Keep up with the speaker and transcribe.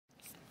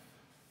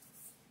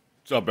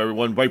What's up,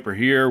 everyone? Viper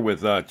here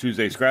with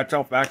Tuesday Scratch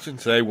Off action.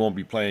 Today we'll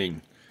be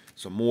playing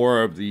some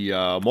more of the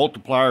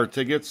multiplier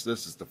tickets.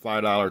 This is the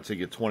 $5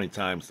 ticket, 20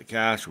 times the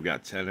cash. We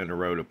got 10 in a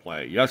row to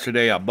play.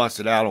 Yesterday I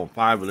busted out on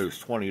 5 of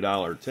those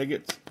 $20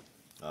 tickets,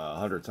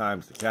 100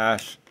 times the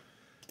cash.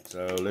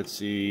 So let's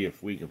see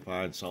if we can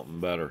find something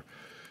better.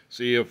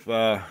 See if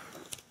the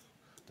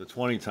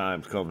 20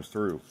 times comes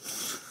through.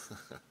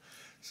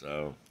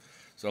 so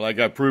like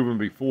I've proven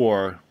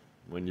before,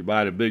 when you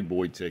buy the big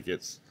boy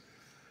tickets,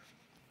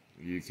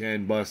 you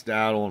can bust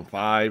out on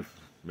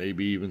 5,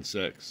 maybe even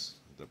 6,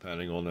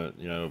 depending on the,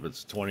 if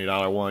it's a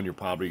 $20 one, you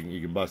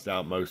can bust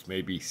out most,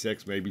 maybe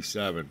 6, maybe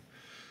 7.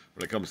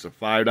 When it comes to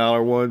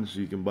 $5 ones,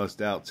 you can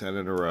bust out 10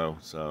 in a row.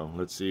 So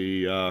let's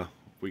see if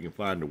we can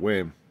find a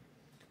win.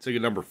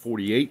 Ticket number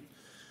 48.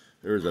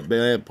 There's a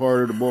bad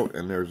part of the book,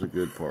 and there's a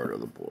good part of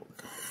the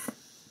book.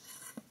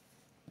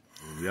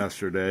 And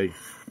yesterday,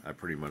 I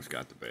pretty much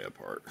got the bad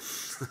part.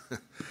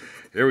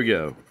 Here we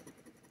go.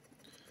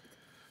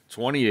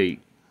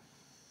 28.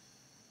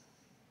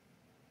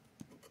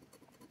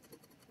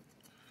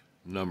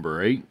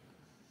 Number 8.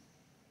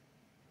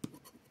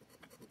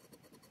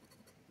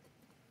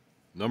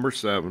 Number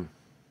 7.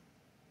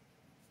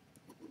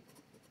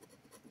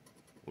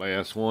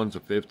 Last one's a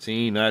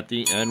 15. At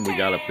the end, we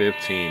got a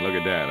 15. Look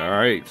at that. All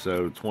right,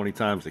 so 20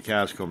 times the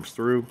cash comes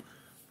through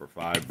for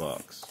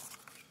 $5.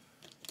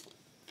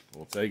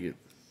 We'll take it.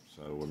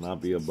 So it will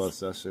not be a bust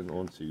session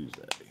on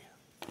Tuesday.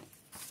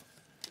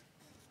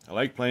 I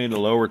like playing the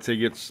lower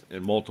tickets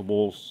in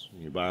multiples.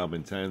 You buy them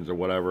in 10s or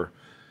whatever.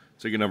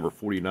 Ticket number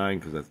 49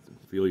 because I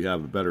feel you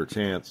have a better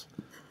chance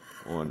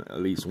on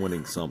at least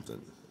winning something.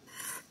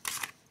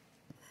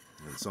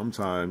 And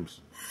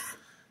sometimes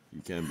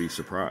you can be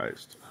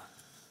surprised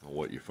on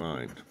what you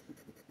find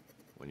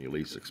when you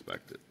least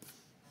expect it.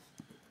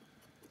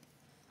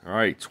 All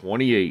right,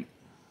 28.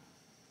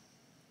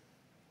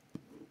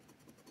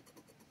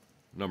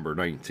 Number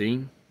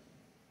 19.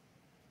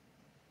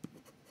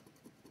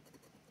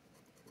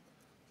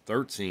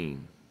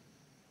 13.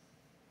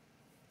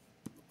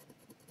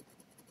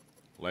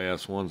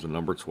 Last one's a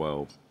number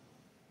 12.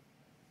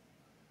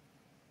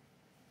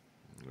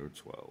 Number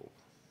 12.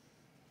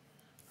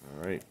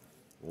 All right.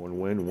 1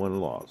 win,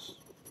 1 loss.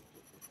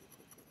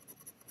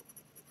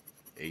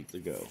 8 to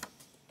go.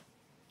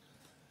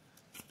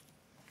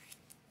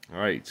 All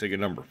right. Ticket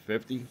number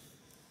 50.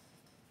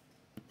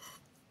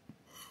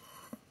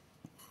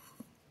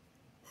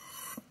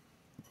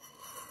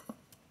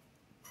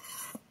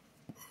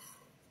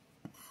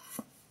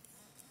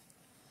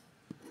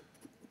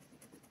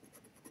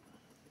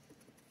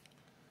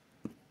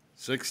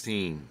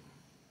 $16.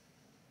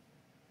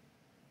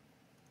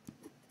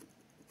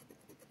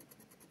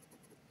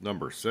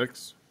 Number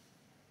 6.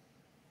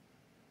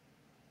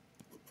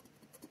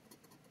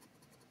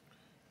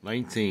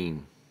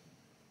 19.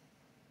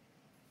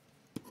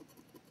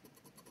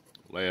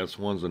 Last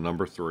one's a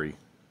number 3.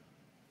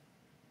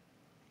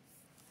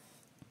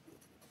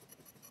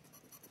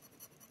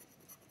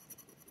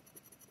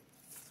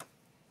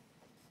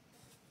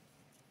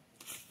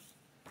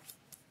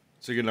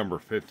 Ticket number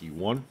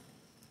 51.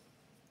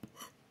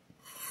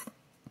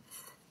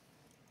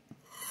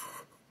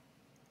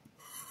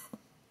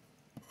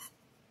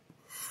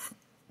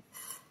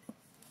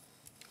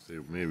 See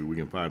if maybe we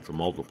can find some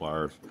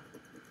multipliers.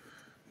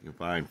 You can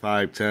find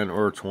 5, 10,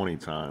 or 20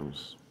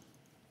 times.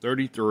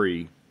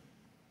 33.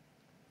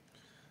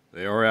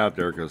 They are out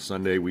there because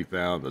Sunday we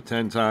found the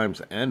 10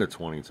 times and the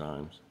 20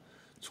 times.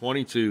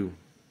 22.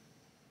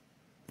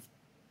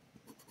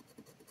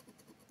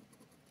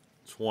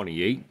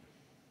 28.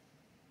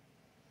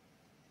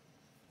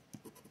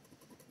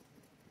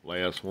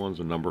 Last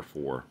one's a number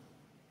 4.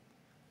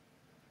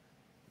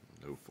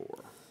 No 4.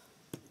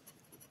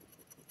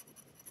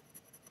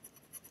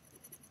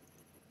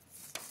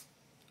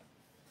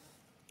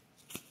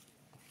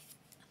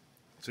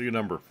 Ticket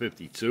number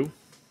 52.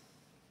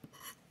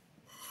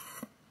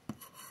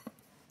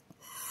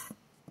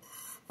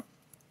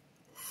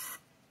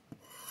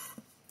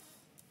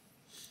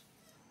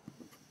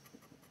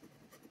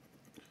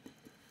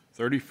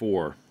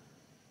 $34.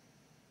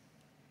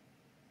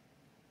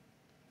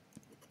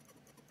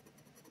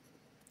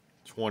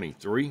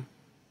 23.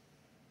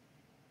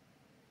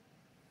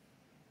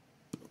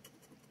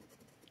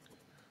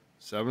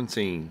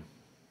 17.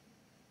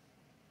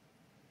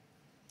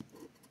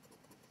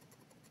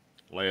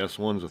 Last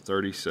one's a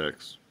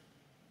 36.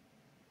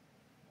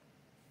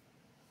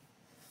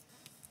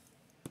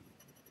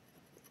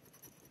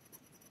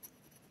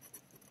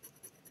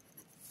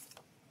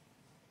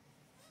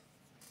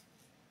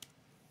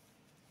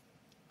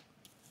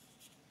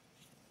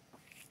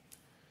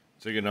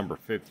 Ticket number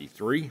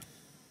 53.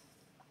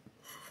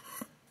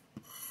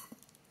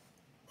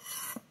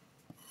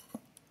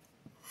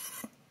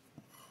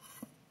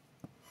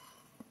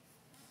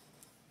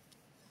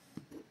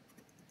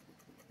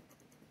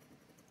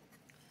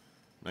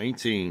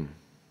 $19.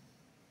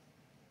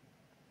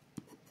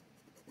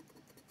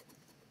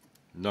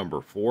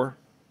 Number 4.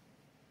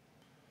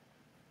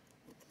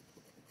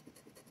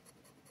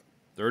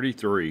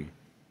 33.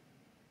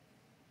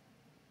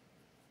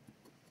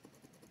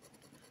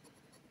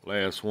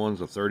 Last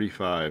one's a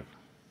 35.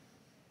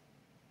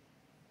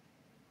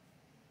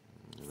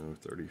 No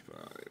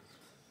 35.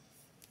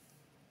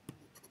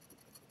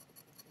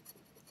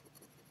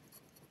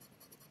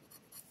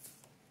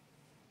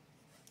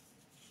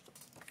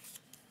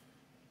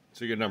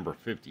 Ticket number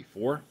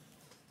 54.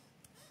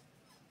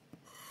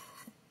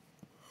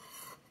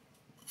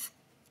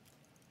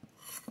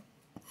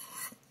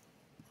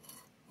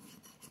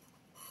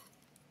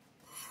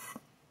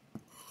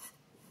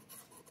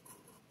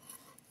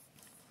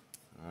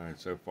 All right,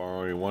 so far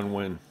only one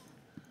win.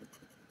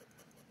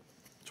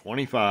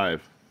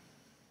 25.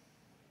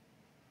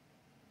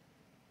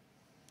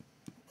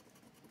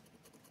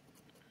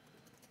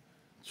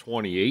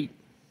 28.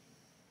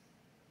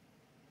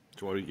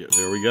 20,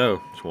 there we go.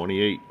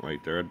 28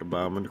 right there at the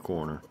bottom of the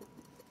corner.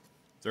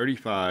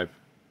 35.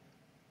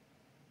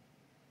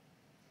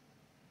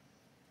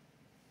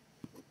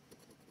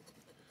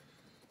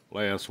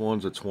 Last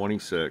one's a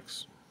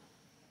 26.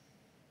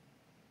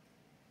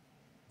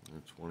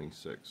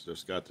 26.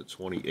 Just got the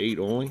 28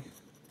 only.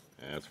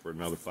 That's for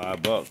another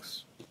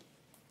 $5.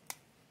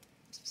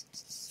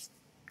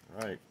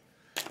 All right.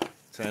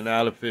 10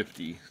 out of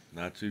 50.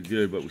 Not too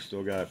good, but we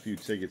still got a few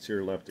tickets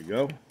here left to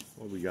go.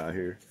 What do we got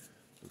here?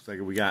 Looks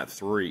like we got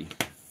 3.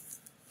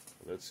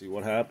 Let's see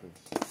what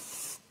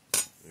happens.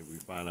 Maybe we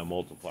find a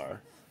multiplier.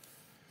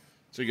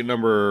 Ticket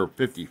number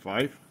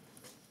 55.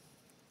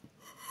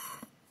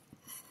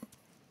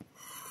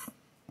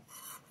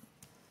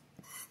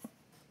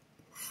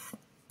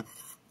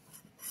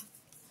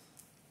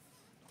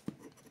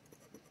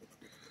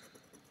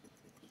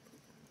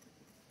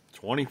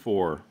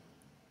 $24.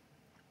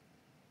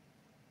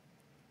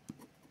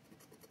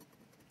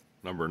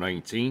 Number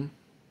 19.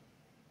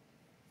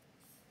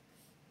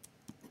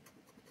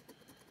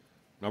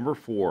 Number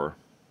 4.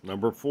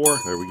 Number 4.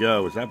 There we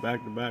go. Is that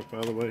back to back,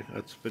 by the way?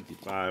 That's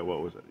 55.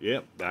 What was it?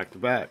 Yep, back to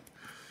back.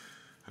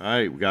 All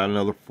right, we got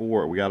another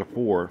 4. We got a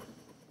 4.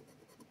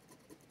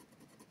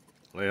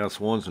 Last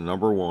one's a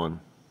number 1.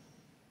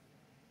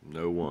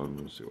 No 1.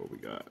 Let's see what we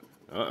got.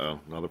 Uh-oh,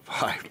 another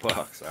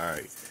 $5. All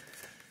right.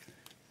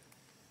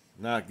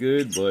 Not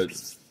good, but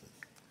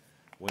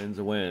win's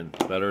a win.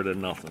 Better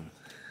than nothing.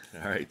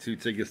 All right, 2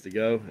 tickets to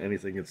go.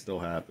 Anything can still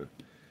happen.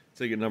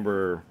 Ticket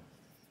number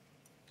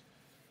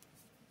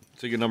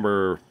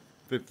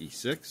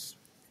 56.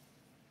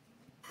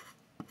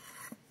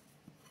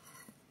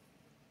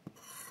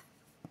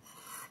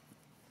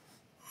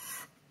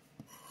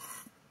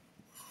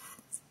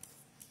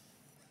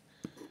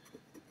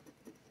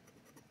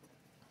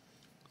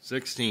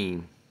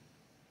 $16.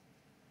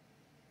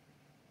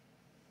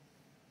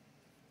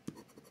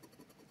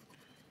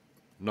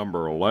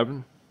 Number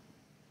 11.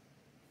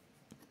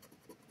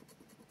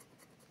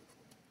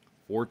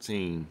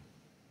 14.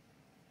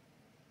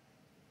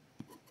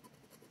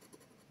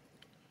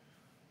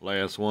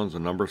 Last one's a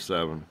number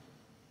 7.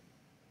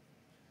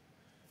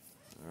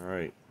 All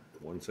right,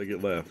 1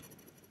 ticket left.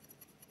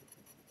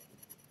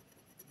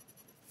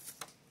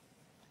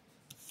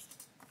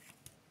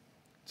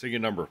 Ticket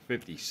number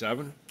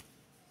 57.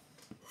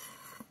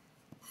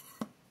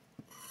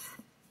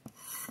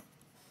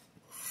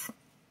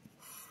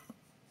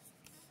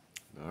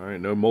 All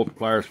right, no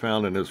multipliers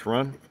found in this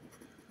run.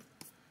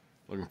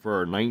 Looking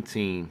for a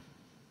 19.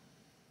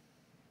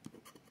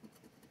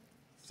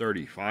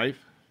 35.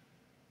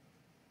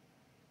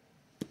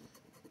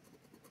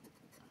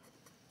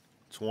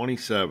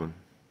 27.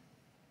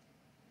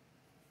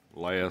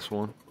 Last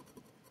one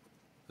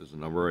is the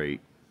number 8.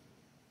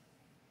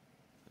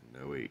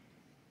 No 8.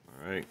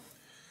 All right.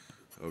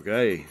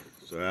 Okay.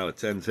 So out of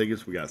 10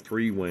 tickets, we got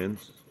 3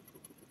 wins.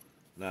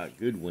 Not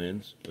good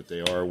wins, but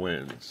they are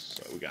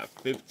wins. So we got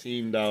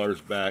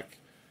 $15 back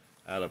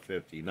out of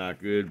 50. Not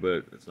good,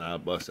 but it's not a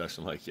bust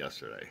session like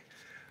yesterday.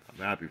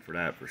 I'm happy for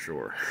that for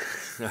sure.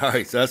 All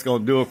right, so that's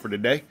going to do it for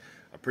today.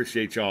 I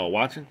appreciate y'all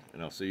watching,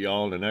 and I'll see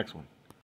y'all in the next one.